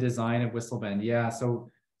the design of Whistle Bend, yeah.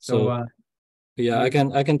 Yeah,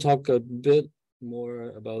 I can talk a bit more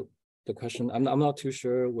about the question. I'm not too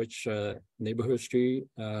sure which neighborhood street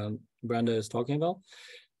Brenda is talking about,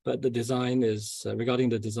 but the design is regarding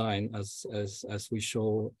the design as we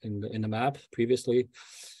show in the map previously.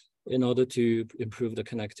 In order to improve the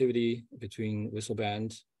connectivity between Whistle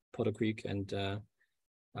Bend, Potter Creek, and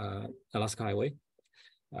Alaska Highway,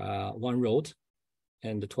 one road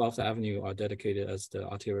and the 12th Avenue are dedicated as the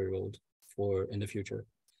arterial road in the future.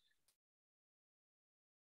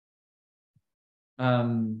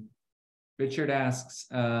 Richard asks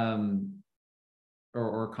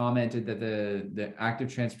or commented that the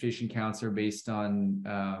active transportation counts are based on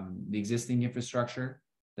the existing infrastructure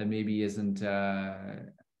that maybe isn't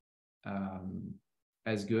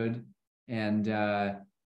as good and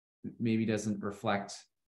maybe doesn't reflect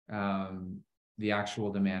the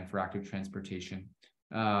actual demand for active transportation.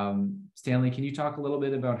 Stanley, can you talk a little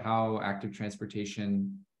bit about how active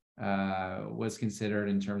transportation was considered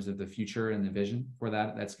in terms of the future and the vision for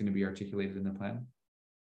that's going to be articulated in the plan?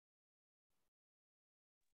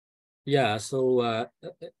 Yeah, so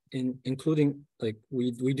including, like,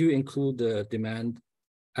 we do include the demand,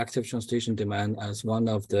 active transportation demand, as one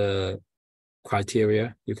of the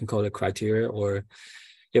criteria. You can call it criteria or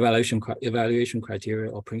evaluation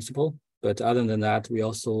criteria or principle. But other than that, we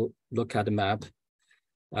also look at the map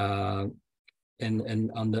and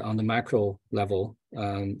on the macro level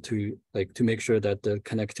to make sure that the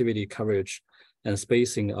connectivity coverage and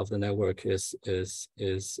spacing of the network is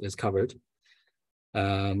covered.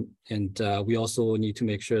 We also need to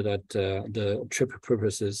make sure that the trip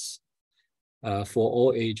purposes for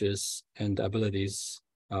all ages and abilities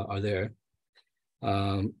are there.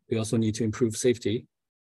 We also need to improve safety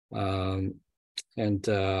and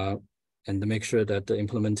to make sure that the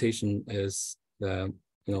implementation is the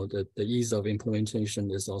ease of implementation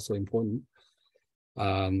is also important.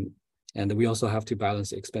 And we also have to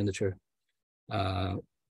balance expenditure. One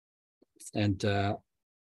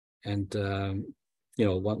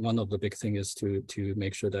of the big thing is to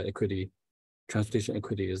make sure that transportation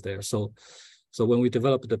equity is there. So when we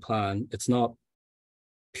develop the plan, it's not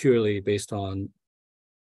purely based on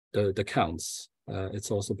the counts.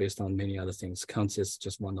 It's also based on many other things. Counts is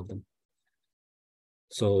just one of them.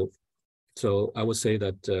 So I would say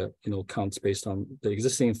that counts based on the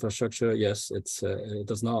existing infrastructure. Yes, it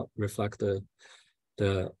does not reflect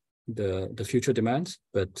the future demand,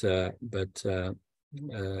 but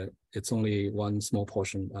it's only one small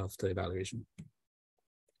portion of the evaluation.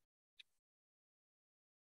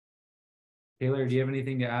 Taylor, do you have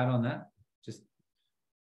anything to add on that?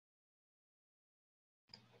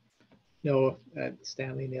 No,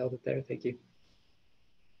 Stanley nailed it there. Thank you.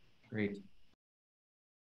 Great.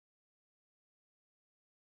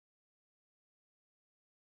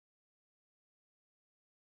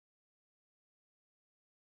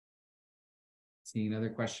 Seeing another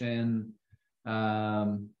question.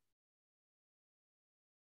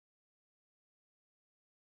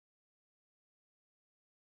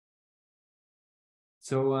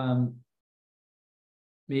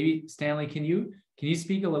 Maybe Stanley, can you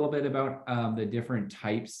speak a little bit about the different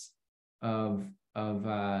types of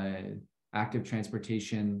active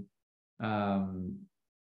transportation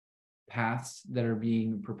paths that are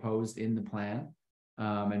being proposed in the plan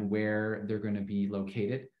and where they're going to be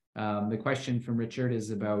located? The question from Richard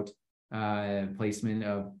is about placement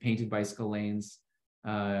of painted bicycle lanes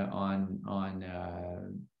on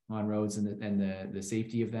roads and the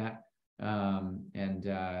safety of that.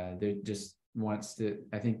 They just wants to.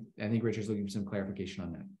 I think Richard's looking for some clarification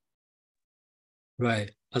on that.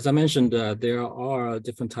 Right. As I mentioned, there are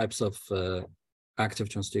different types of active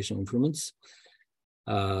transportation improvements.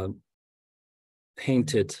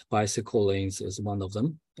 Painted bicycle lanes is one of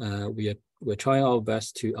them. We're trying our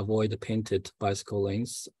best to avoid the painted bicycle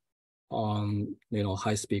lanes on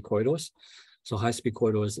high-speed corridors. So high-speed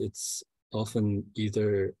corridors, it's often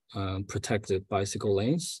either protected bicycle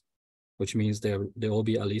lanes, which means there will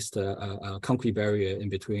be at least a concrete barrier in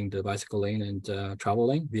between the bicycle lane and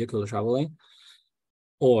vehicle travel lane.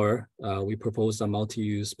 Or we propose a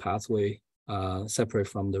multi-use pathway separate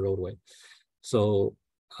from the roadway. So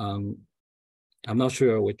I'm not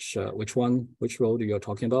sure which road you're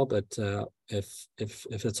talking about, but if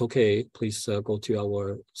it's okay, please go to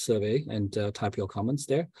our survey and type your comments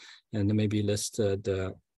there, and maybe list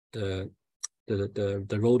the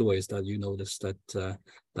roadways that you noticed that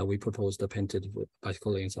we proposed the painted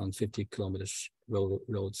bicycle lanes on 50 kilometers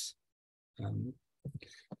roads.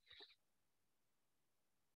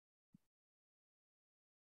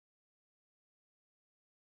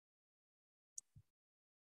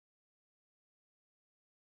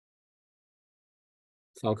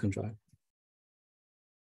 Falcon Drive.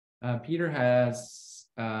 Peter has.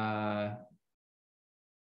 Well,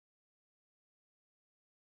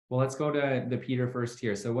 let's go to the Peter first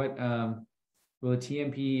here. So, what will the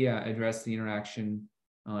TMP address the interaction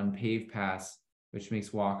on paved paths, which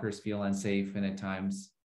makes walkers feel unsafe and at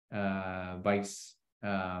times bikes,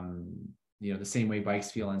 the same way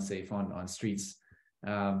bikes feel unsafe on streets.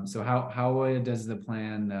 So, how does the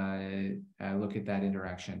plan look at that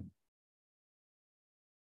interaction?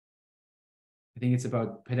 I think it's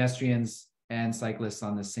about pedestrians and cyclists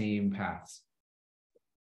on the same paths.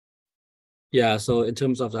 Yeah, so in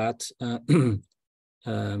terms of that,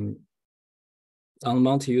 on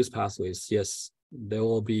multi-use pathways, yes, there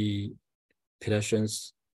will be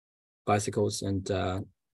pedestrians, bicycles, and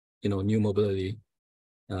new mobility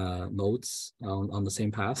modes on the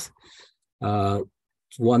same path.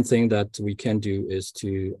 One thing that we can do is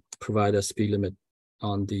to provide a speed limit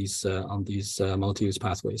on these multi-use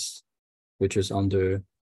pathways, which is under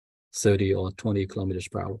 30 or 20 kilometers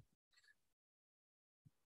per hour.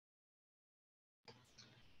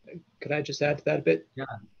 Could I just add to that a bit? Yeah.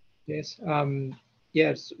 Yes.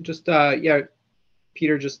 Yes. Just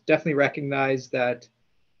Peter, just definitely recognize that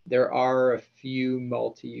there are a few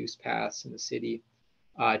multi-use paths in the city.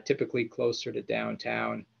 typically closer to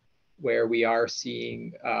downtown, where we are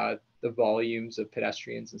seeing the volumes of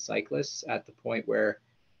pedestrians and cyclists at the point where,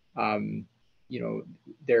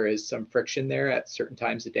 there is some friction there at certain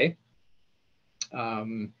times of day.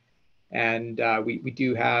 We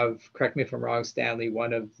do have, correct me if I'm wrong, Stanley,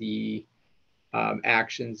 one of the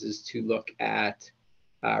actions is to look at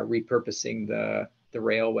repurposing the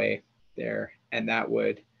railway there, and that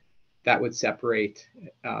would separate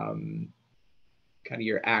kind of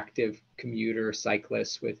your active commuter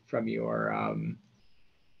cyclists from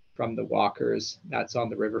the walkers that's on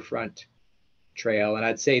the riverfront trail. And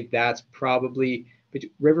I'd say that's probably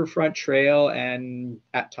riverfront trail and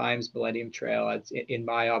at times Millennium Trail, in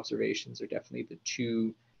my observations, are definitely the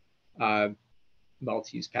two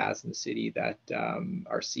multi-use paths in the city that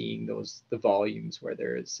are seeing the volumes where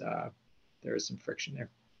there is some friction there.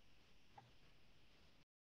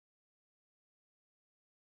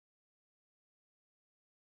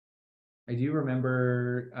 I do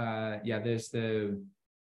remember, there's the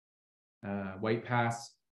White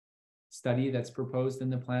Pass study that's proposed in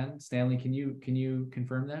the plan. Stanley, can you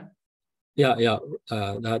confirm that? Yeah.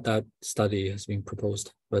 That study has been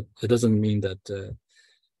proposed, but it doesn't mean that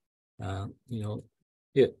I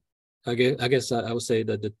guess I would say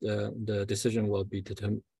that the decision will be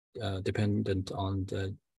dependent on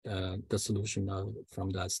the solution from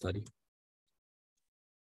that study.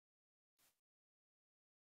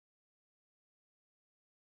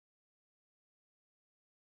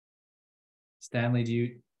 Stanley, do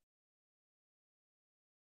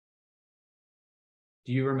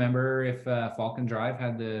you remember if Falcon Drive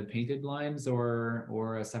had the painted lines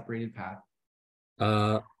or a separated path?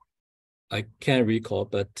 I can't recall,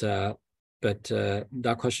 but that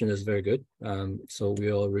question is very good. So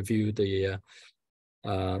we'll review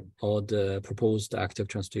all the proposed active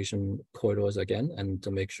transportation corridors again, and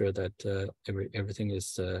to make sure that everything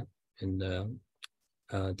is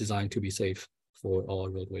designed to be safe for all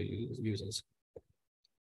roadway users.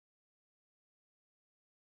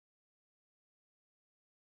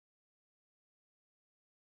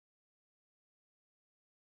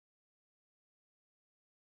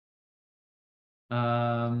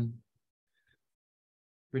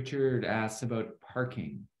 Richard asks about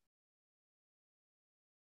parking.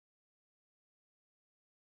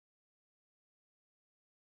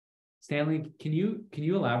 Stanley, can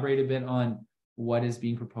you elaborate a bit on what is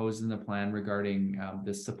being proposed in the plan regarding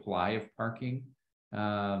the supply of parking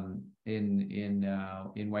in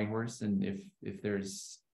Whitehorse, and if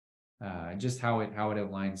there's just how it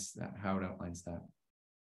outlines that?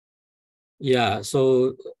 Yeah,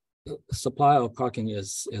 so supply of parking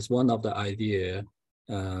is one of the idea,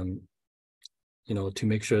 to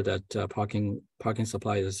make sure that parking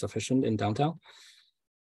supply is sufficient in downtown.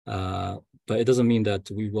 But it doesn't mean that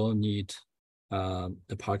we will need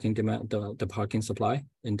the parking demand, the parking supply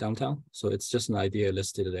in downtown. So it's just an idea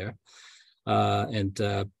listed there.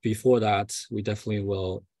 And before that, we definitely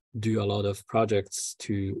will do a lot of projects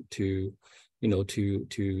to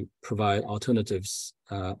provide alternatives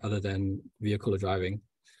other than vehicle driving,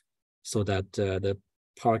 so that the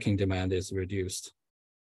parking demand is reduced.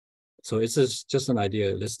 So it's just an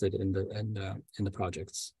idea listed in the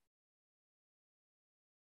projects.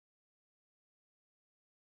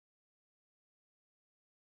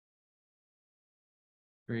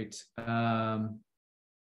 Great.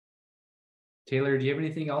 Taylor, do you have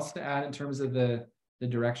anything else to add in terms of the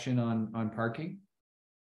direction on parking?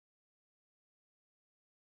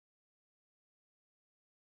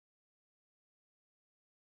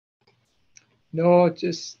 No,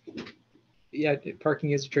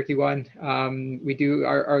 parking is a tricky one. We do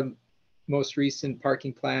our most recent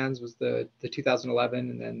parking plans was the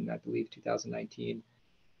 2011 and then I believe 2019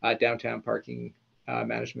 downtown parking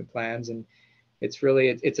management plans, and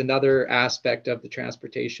it's another aspect of the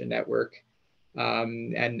transportation network,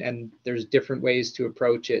 and there's different ways to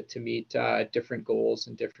approach it to meet different goals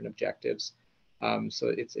and different objectives.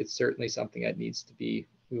 So it's certainly something that needs to be,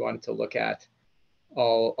 we wanted to look at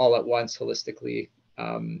all at once holistically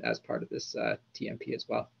as part of this TMP as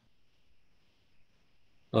well.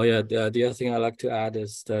 Oh yeah, the other thing I'd like to add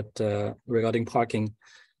is that regarding parking,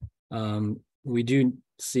 we do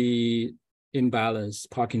see imbalanced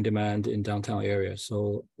parking demand in downtown area.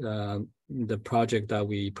 So the project that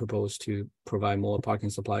we propose to provide more parking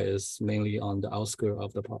supply is mainly on the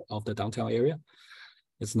outskirts of the downtown area.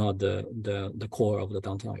 It's not the core of the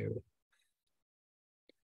downtown area.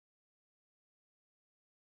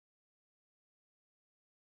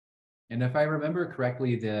 And if I remember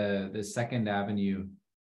correctly, the Second Avenue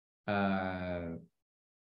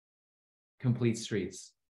complete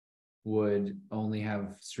streets would only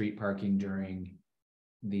have street parking during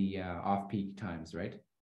off-peak times, right?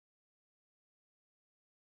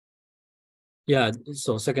 Yeah,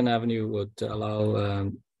 so Second Avenue would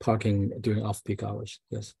allow parking during off-peak hours.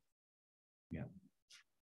 Yes. Yeah.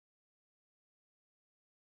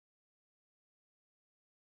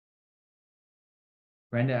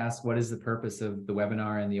 Brenda asked, "What is the purpose of the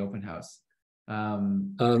webinar and the open house?"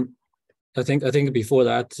 I think before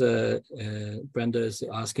that, Brenda is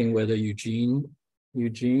asking whether Eugene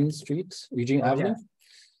Avenue,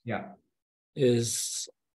 yeah, is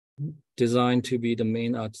designed to be the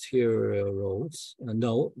main arterial roads.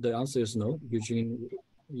 No, the answer is no. Eugene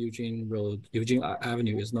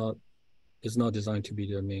Avenue is not designed to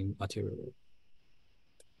be the main arterial road.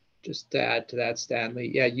 Just to add to that,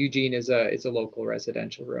 Stanley, yeah, Eugene is a local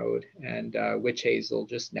residential road, and Witch Hazel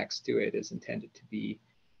just next to it is intended to be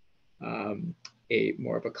a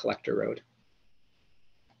more of a collector road.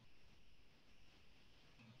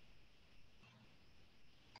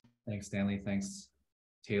 Thanks, Stanley. Thanks,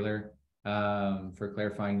 Taylor, for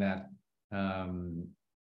clarifying that.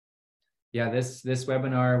 Yeah, this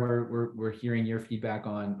webinar, we're hearing your feedback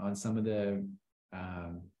on some of the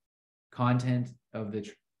content of the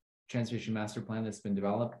Transportation Master Plan that's been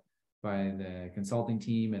developed by the consulting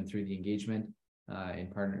team and through the engagement in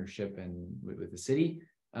partnership and with the city.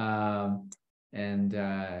 Yeah,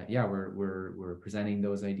 we're presenting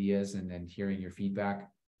those ideas and then hearing your feedback.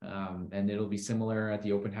 And it'll be similar at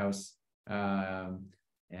the open house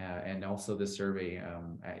and also the survey.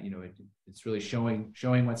 It's really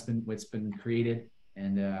showing what's been created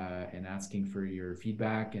and asking for your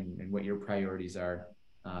feedback and what your priorities are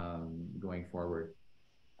going forward.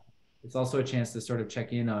 It's also a chance to sort of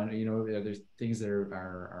check in on, there's things that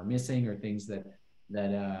are missing or things that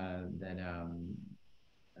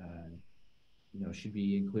should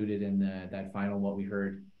be included in that final what we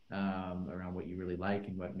heard around what you really like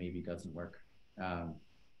and what maybe doesn't work.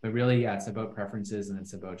 But really, yeah, it's about preferences and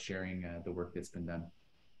it's about sharing the work that's been done.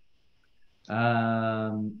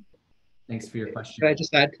 Thanks for your question. Can I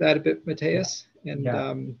just add to that a bit, Matthias? And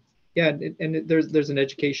there's an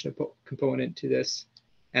education component to this,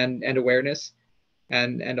 and awareness,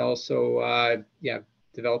 and also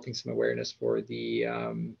developing some awareness for the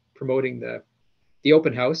promoting the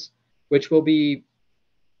open house, which will be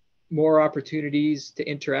more opportunities to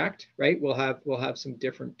interact. Right, we'll have some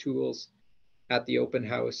different tools at the open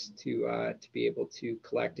house to be able to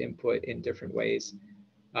collect input in different ways.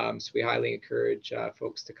 So we highly encourage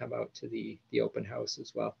folks to come out to the open house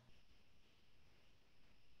as well.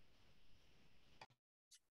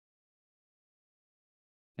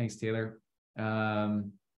 Thanks, Taylor.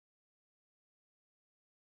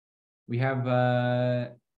 We have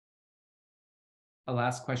a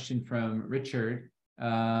last question from Richard.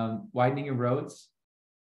 Widening of roads.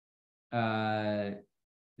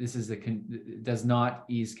 This is does not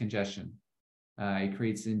ease congestion. It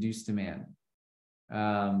creates induced demand.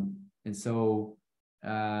 And so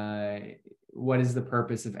what is the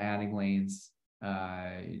purpose of adding lanes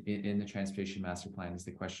in the Transportation Master Plan is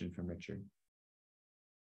the question from Richard.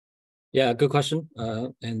 Yeah, good question.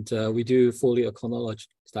 And we do fully acknowledge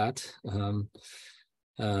that.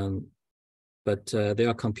 But there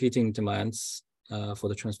are competing demands for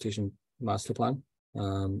the Transportation Master Plan.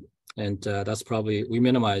 And that's probably, we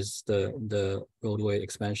minimize the roadway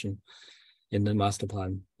expansion in the master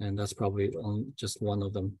plan, and that's probably just one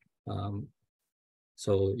of them.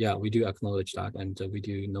 So yeah, we do acknowledge that, and we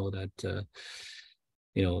do know that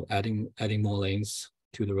adding more lanes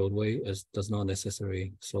to the roadway does not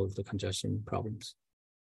necessarily solve the congestion problems.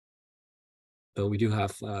 But we do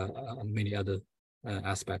have many other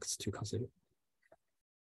aspects to consider.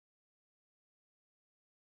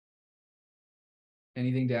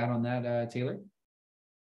 Anything to add on that, Taylor?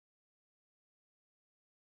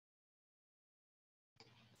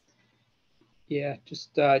 Yeah,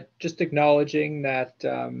 just acknowledging that,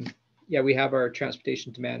 we have our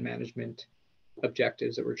transportation demand management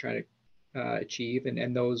objectives that we're trying to achieve,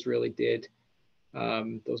 and those really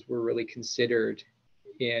those were really considered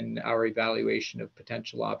in our evaluation of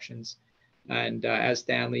potential options. And as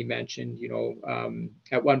Stanley mentioned,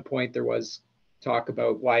 at one point there was talk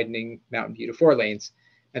about widening Mountain View to 4 lanes,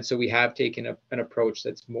 and so we have taken an approach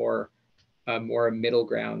that's more a middle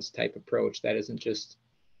grounds type approach that isn't just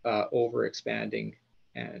over expanding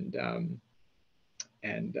and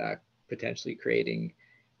potentially creating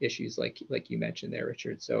issues like you mentioned there,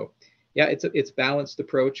 Richard. So yeah, it's balanced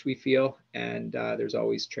approach, we feel, and there's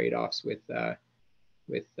always trade-offs with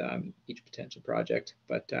each potential project,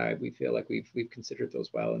 but we feel like we've considered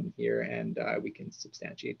those well in here, and we can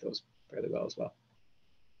substantiate those fairly well as well.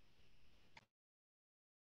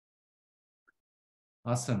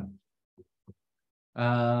 Awesome.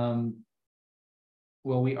 Well,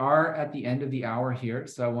 we are at the end of the hour here,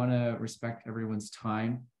 so I want to respect everyone's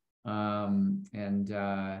time, and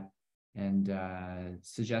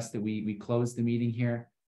suggest that we close the meeting here,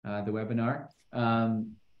 the webinar.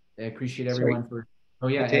 I appreciate everyone for. Oh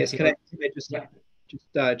yeah, Matthias, can I just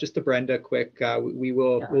just to Brenda quick?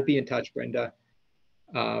 We'll be in touch, Brenda,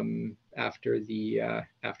 after the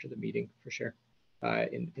meeting for sure,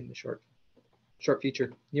 in the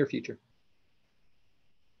near future.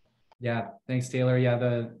 Yeah, thanks, Taylor. Yeah,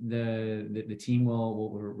 the team will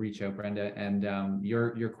reach out, Brenda, and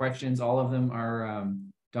your questions, all of them are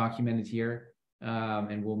documented here,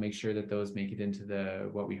 and we'll make sure that those make it into the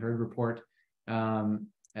What We Heard report,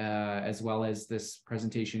 as well as this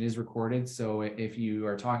presentation is recorded. So if you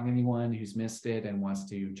are talking to anyone who's missed it and wants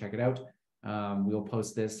to check it out, we'll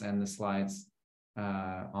post this and the slides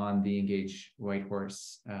on the Engage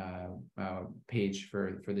Whitehorse page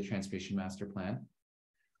for the Transportation Master Plan.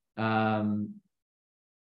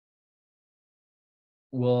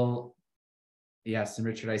 Well, yes, and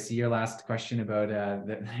Richard, I see your last question about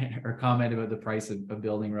or comment about the price of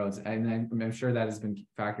building roads, and I'm sure that has been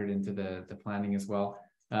factored into the planning as well.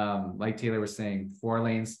 Like Taylor was saying, 4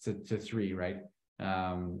 lanes to 3, right?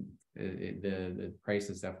 The price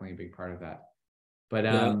is definitely a big part of that. But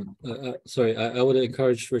sorry, I would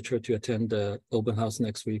encourage Richard to attend the open house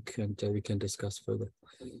next week, and we can discuss further.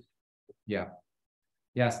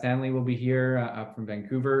 Yeah, Stanley will be here up from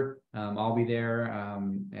Vancouver. I'll be there,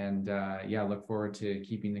 and yeah, look forward to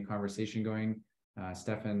keeping the conversation going.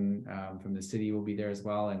 Stefan from the city will be there as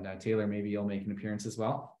well, and Taylor, maybe you'll make an appearance as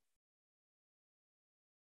well.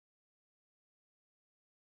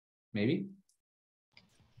 Maybe.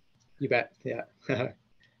 You bet. Yeah. Right.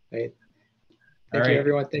 Thank All you, right.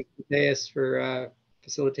 everyone. Thank you, Matthias, for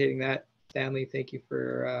facilitating that. Stanley, thank you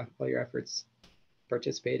for all your efforts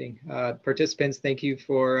participating. Participants, thank you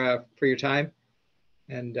for your time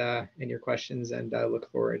and your questions, and I look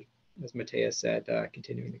forward, as Matthias said,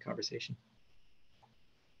 continuing the conversation.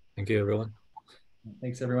 Thank you, everyone.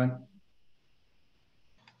 Thanks, everyone.